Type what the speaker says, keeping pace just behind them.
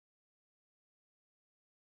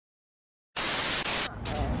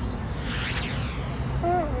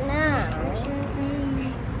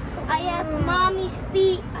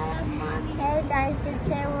Mommy. Hey guys,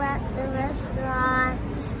 today we're at the restaurant.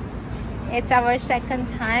 It's our second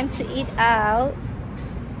time to eat out.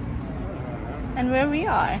 And where we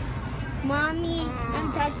are. Mommy,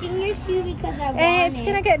 I'm touching your shoe because I want It's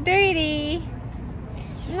gonna get dirty.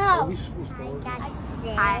 No.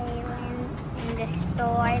 I'm in the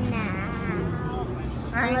store now.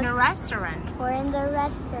 We're in a restaurant. We're in the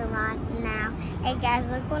restaurant now. Hey guys,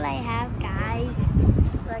 look what I have, guys.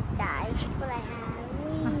 Look guys, look what I have.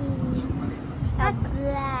 That's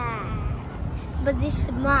black. But this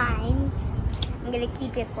is mine. I'm gonna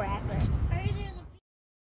keep it forever.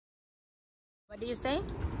 What do you say?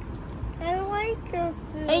 I like the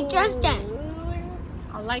food. Hey Justin.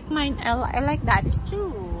 I like mine. I like Daddy's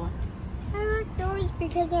too. I like yours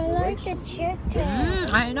because I like the chicken.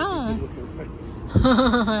 I know.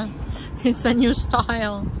 It's a new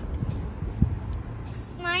style.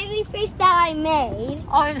 Smiley face that I made.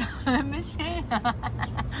 Oh, let me see.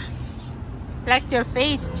 Like your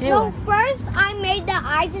face too. No, first I made the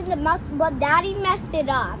eyes and the mouth, but Daddy messed it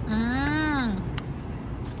up.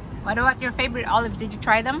 What about your favorite olives? Did you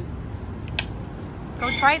try them?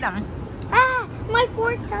 Go try them. Ah, my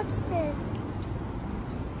fork touched it.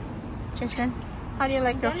 Tristan, how do you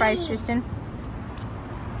like your fries, Tristan?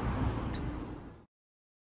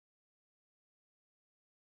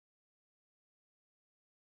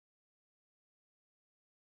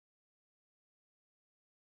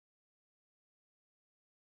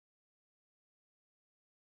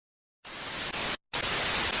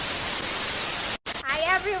 Hi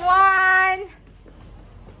everyone!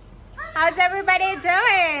 How's everybody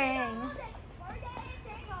doing?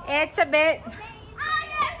 It's a bit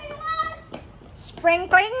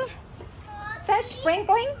sprinkling. It says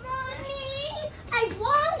sprinkling. Mommy, I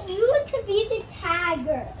want you to be the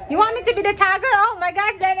tagger. You want me to be the tagger? Oh my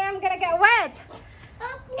gosh, then I'm gonna get wet.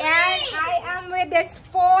 Oh, And I am with this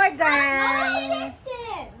 4 guys.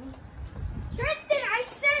 Tristan, I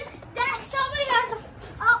said that somebody has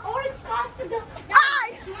a orange popsicle.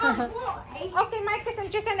 Okay, Marcus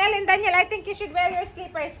and Tristan, Ellen, Daniel, I think you should wear your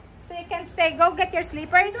slippers so you can stay. Go get your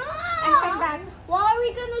slippers and come back. What are we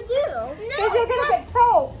gonna do? Because you're gonna get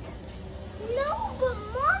soaked. No, but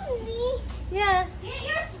Mommy. Yeah. Get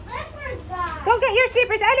your slippers back. Go get your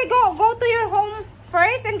slippers. Ellie, go to your home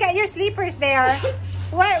first and get your slippers there.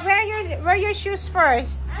 Wear your shoes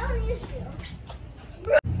first. I don't use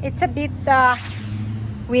shoes. It's a bit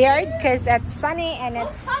weird because it's sunny and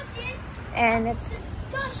it's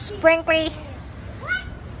sprinkly.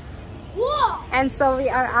 Whoa. And so we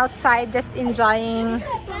are outside just enjoying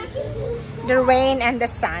the rain and the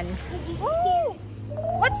sun. Ooh,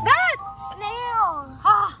 what's that? Snails.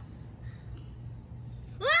 Ah,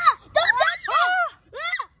 Don't touch them.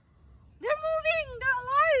 they're moving. They're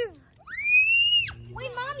alive.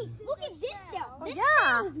 Wait, Mommy, look at this though. Oh, This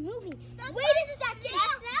yeah. snail is moving. Wait a second.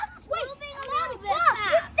 Wait, moving a little bit.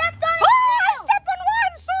 You stepped on a Oh, I snail. stepped on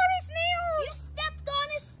one. Sorry, You snails. stepped on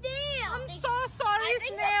a snail. I'm so sorry, I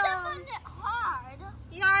think you stepped on snails. it hard.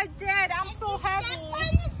 Yeah, I did. I'm so heavy. Step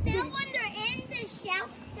on the snail when they're in the shell.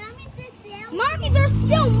 That means the snail. Mommy, there's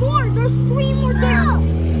still more. There's 3 more there.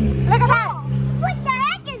 Look at that. What the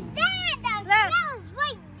heck is that? That Look. snail is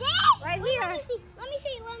right there. Right Wait, here.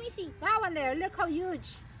 Let me see. That one there. Look how huge.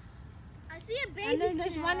 I see a baby And then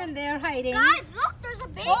there's snail. one in there hiding. Guys, look, there's a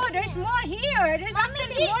baby Oh, there's snail. more here. There's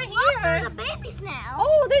actually more Look, there's here. a baby snail.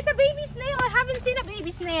 Oh, there's a baby snail. I haven't seen a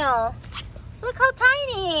baby snail. Look how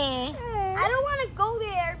tiny. I don't want to go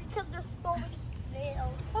there because there's so many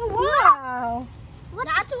snails. Oh, wow.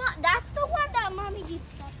 That's the one that Mommy keeps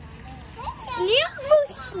stepping on. Snails move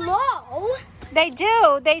slow. They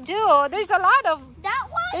do. There's a lot of That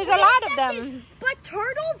one. There's a lot of them. But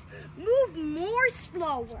turtles move more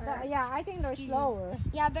slower. Yeah, I think they're slower.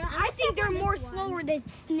 Yeah, but I think they're more slower than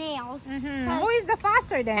snails. Who is the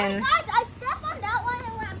faster then? Guys, I stepped on that one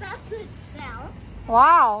and went back to the snail.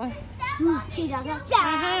 Wow. She doesn't.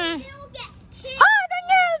 Mhm. She'll get kicked. Oh,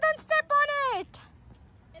 Danielle, don't step on it.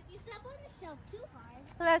 If you step on the shell too hard.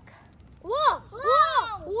 Look. Whoa!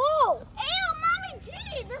 Ew, Mommy G,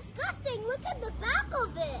 disgusting. Look at the back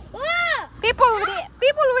of it. People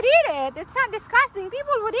would eat it. It's not disgusting.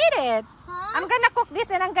 People would eat it. Huh? I'm gonna cook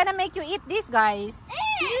this and I'm gonna make you eat this, guys.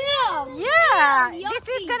 Ew. Yeah, Yucky. this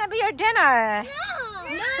is gonna be your dinner. No.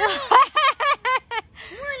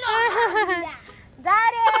 We're not having that.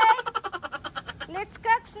 Daddy, let's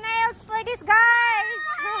cook snails for these guys.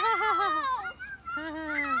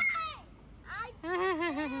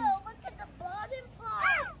 Look at the bottom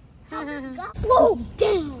part. How disgusting. Slow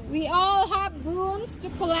down. We all have brooms to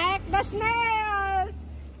collect the snails.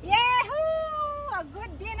 Yahoo! a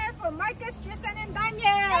good dinner for Marcus, Tristan, and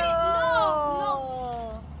Daniel.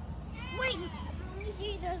 No. Wait,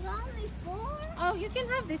 there's only 4? Oh, you can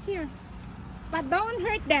have this here. But don't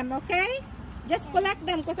hurt them, okay? Just collect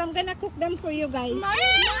them because I'm gonna cook them for you guys. We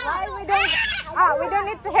don't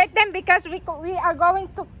need to hurt them because we are going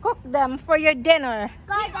to cook them for your dinner.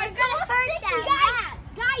 Guys, I'm gonna hurt them.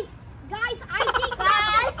 Guys, I think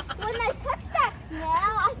when I touch that snail,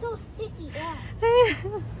 I saw sticky.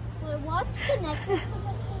 Wait, what's connected to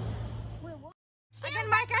the Wait, what? Again,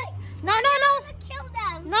 Marcus? No. Kill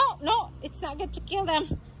them. No, it's not good to kill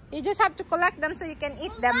them. You just have to collect them so you can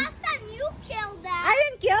eat them. Last time you killed them. I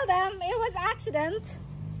didn't kill them. It was accident.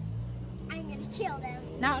 I'm gonna kill them.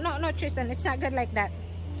 No, Tristan. It's not good like that.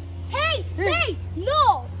 Hey,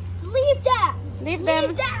 no! Leave them. Leave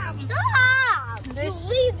them. Stop!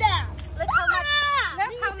 There's- You leave them. Look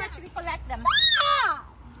how much we collect them. Stop!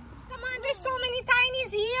 Come on, there's so many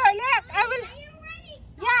tinies here. Look, I will.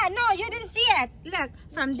 Yeah, no, you didn't see it. Look,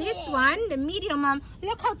 from this one, the medium one.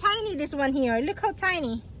 Look how tiny this one here. Look how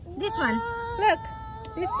tiny. This one. Look,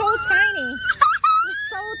 they're so tiny. They're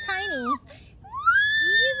so tiny.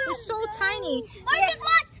 They're so tiny. Marcus,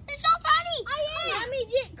 watch! They're so funny! Mommy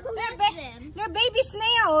didn't collect them. They're baby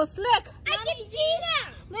snails. Look. I can see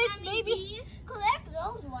them. There's baby. Collect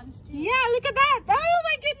those ones too. Yeah, look at that. Oh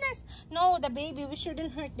my goodness. No, the baby. We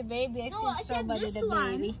shouldn't hurt the baby. I feel so bad with the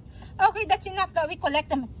baby. Okay, that's enough that we collect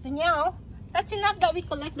them. Danielle, that's enough that we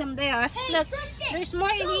collect them there. Hey, look, something. there's more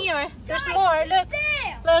in here. There's more. Look.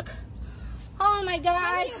 Look. Oh my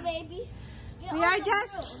God. Come here, baby. We are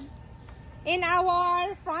just in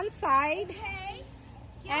our front side. Okay.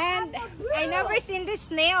 And I never seen these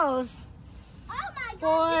snails. Oh my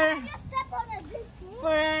God!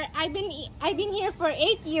 I've been here for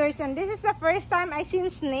 8 years, and this is the first time I seen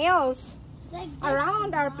snails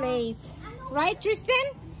around our place. Right,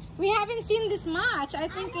 Tristan? We haven't seen this much. I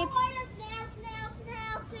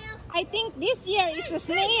think this year is a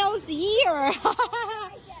snail's year.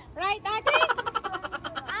 Right, Ate?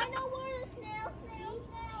 I know where the snails.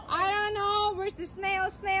 I don't know. Where's the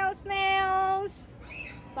snails?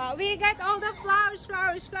 But we got all the flowers.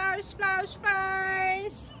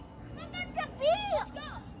 Look at the bee.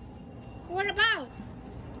 What about?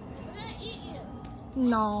 We're gonna eat you.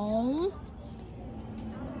 No.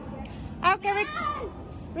 Okay,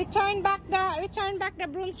 return back the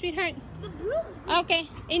broom, sweetheart. The broom. Okay,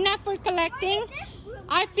 enough for collecting.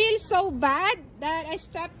 I feel so bad that I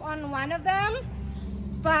stepped on one of them,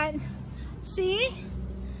 but see,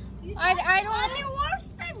 I don't.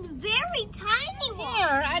 Very tiny one.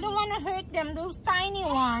 Here, I don't want to hurt them. Those tiny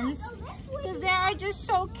ones, because they are just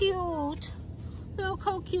so cute. Look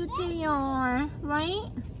how cute they are,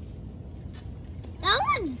 right? That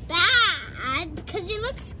one's bad because it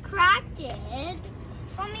looks cracked.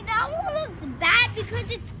 Mommy, that one looks bad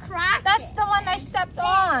because it's cracked. That's the one I stepped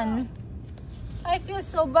on. I feel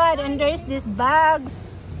so bad, and there's these bags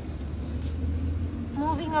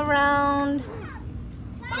moving around.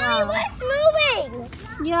 Mommy, what's moving?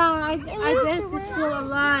 Yeah, I guess it's still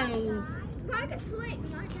alive. Marcus, wait.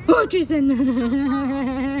 Oh, Tristan.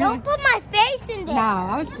 Don't put my face in there. No,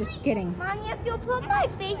 I was just kidding. Mommy, if you put my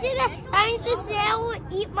face in there, that means the snail will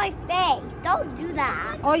eat my face. Don't do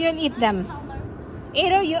that. Oh, you'll eat them.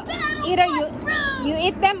 Either you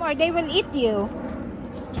eat them, or they will eat you.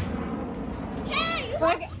 Hey,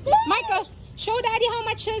 Marcos, show Daddy how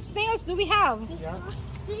much snails do we have.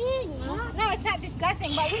 No, it's not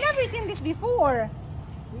disgusting, but we never seen this before.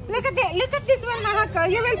 Look at this one, Mahako.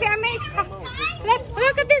 You will be amazed.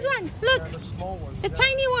 Look at this one. Look, the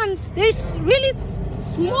tiny ones. They're really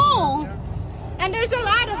small, and there's a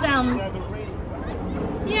lot of them.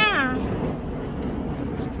 Yeah.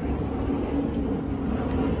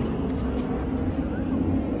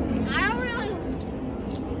 I don't really.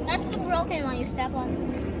 That's the broken one you step on.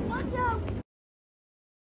 Watch out.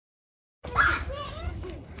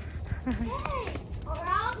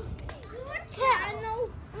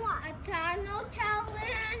 Channel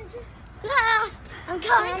challenge. I'm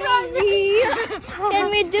coming. Can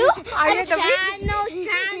we do a channel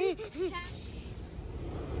challenge?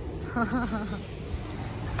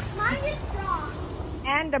 Mine is strong.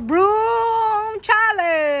 And the broom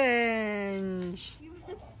challenge.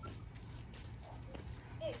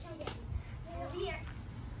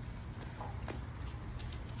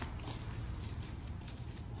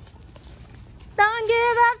 Don't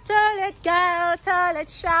give up till it go, till it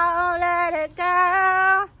show, let it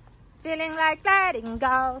go. Feeling like letting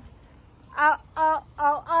go.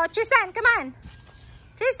 Oh, Tristan, come on.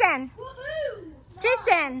 Tristan.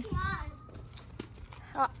 Tristan.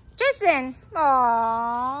 Oh, Tristan.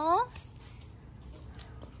 Aww.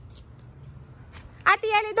 Ate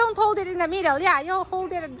Ellie, don't hold it in the middle. Yeah, you'll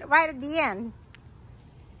hold it right at the end.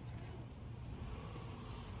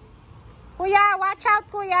 Kuya, watch out,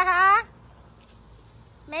 Kuya, ha?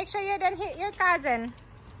 Make sure you don't hit your cousin.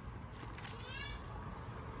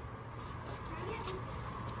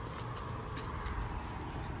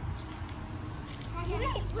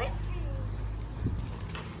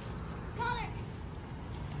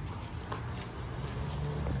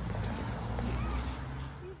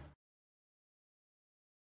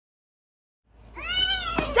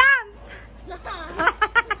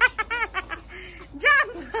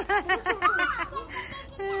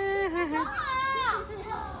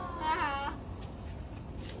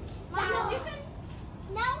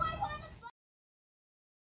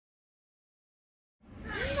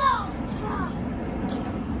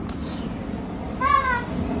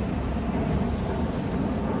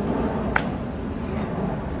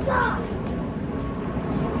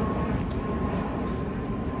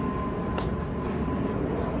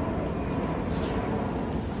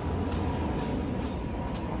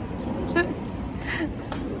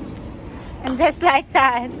 And just like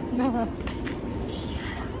that,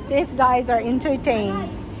 these guys are entertained.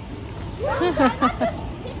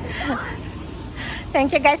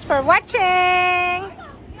 Thank you guys for watching.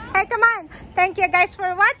 Hey, come on. Thank you guys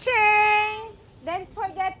for watching. Don't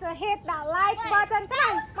forget to hit that like button.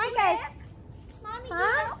 Come on, Marcus. Mommy,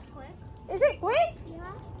 Huh? quick. Is it quick? Yeah,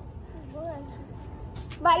 it was.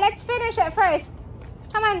 But let's finish it first.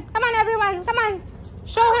 Come on, everyone. Come on.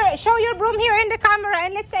 Show your broom here in the camera,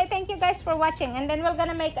 and let's say thank you guys for watching, and then we're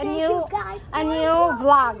gonna make a new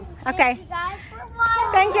vlog. Okay.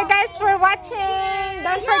 Thank you guys for watching.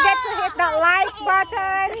 Don't forget to hit that like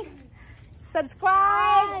button,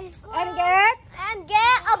 subscribe, and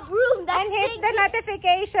get a broom. and hit the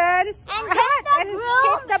notifications And get the broom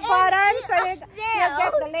hit the button and so eat a you snail.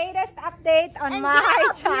 get the latest update on And my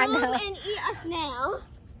get a channel. broom and eat a snail.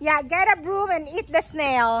 Yeah, get a broom and eat the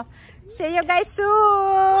snail. See you guys soon.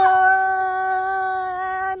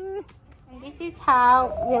 And this is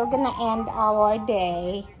how we're gonna end our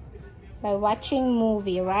day, by watching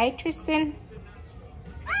movie, right, Tristan?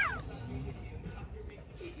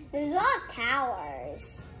 There's a lot of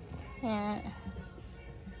towers. Yeah.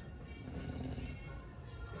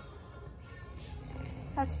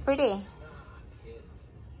 That's pretty.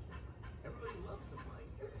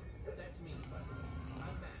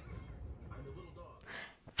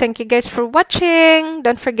 Thank you guys for watching.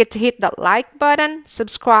 Don't forget to hit that like button,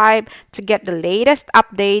 subscribe to get the latest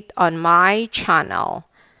update on my channel.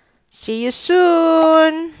 See you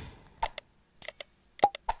soon.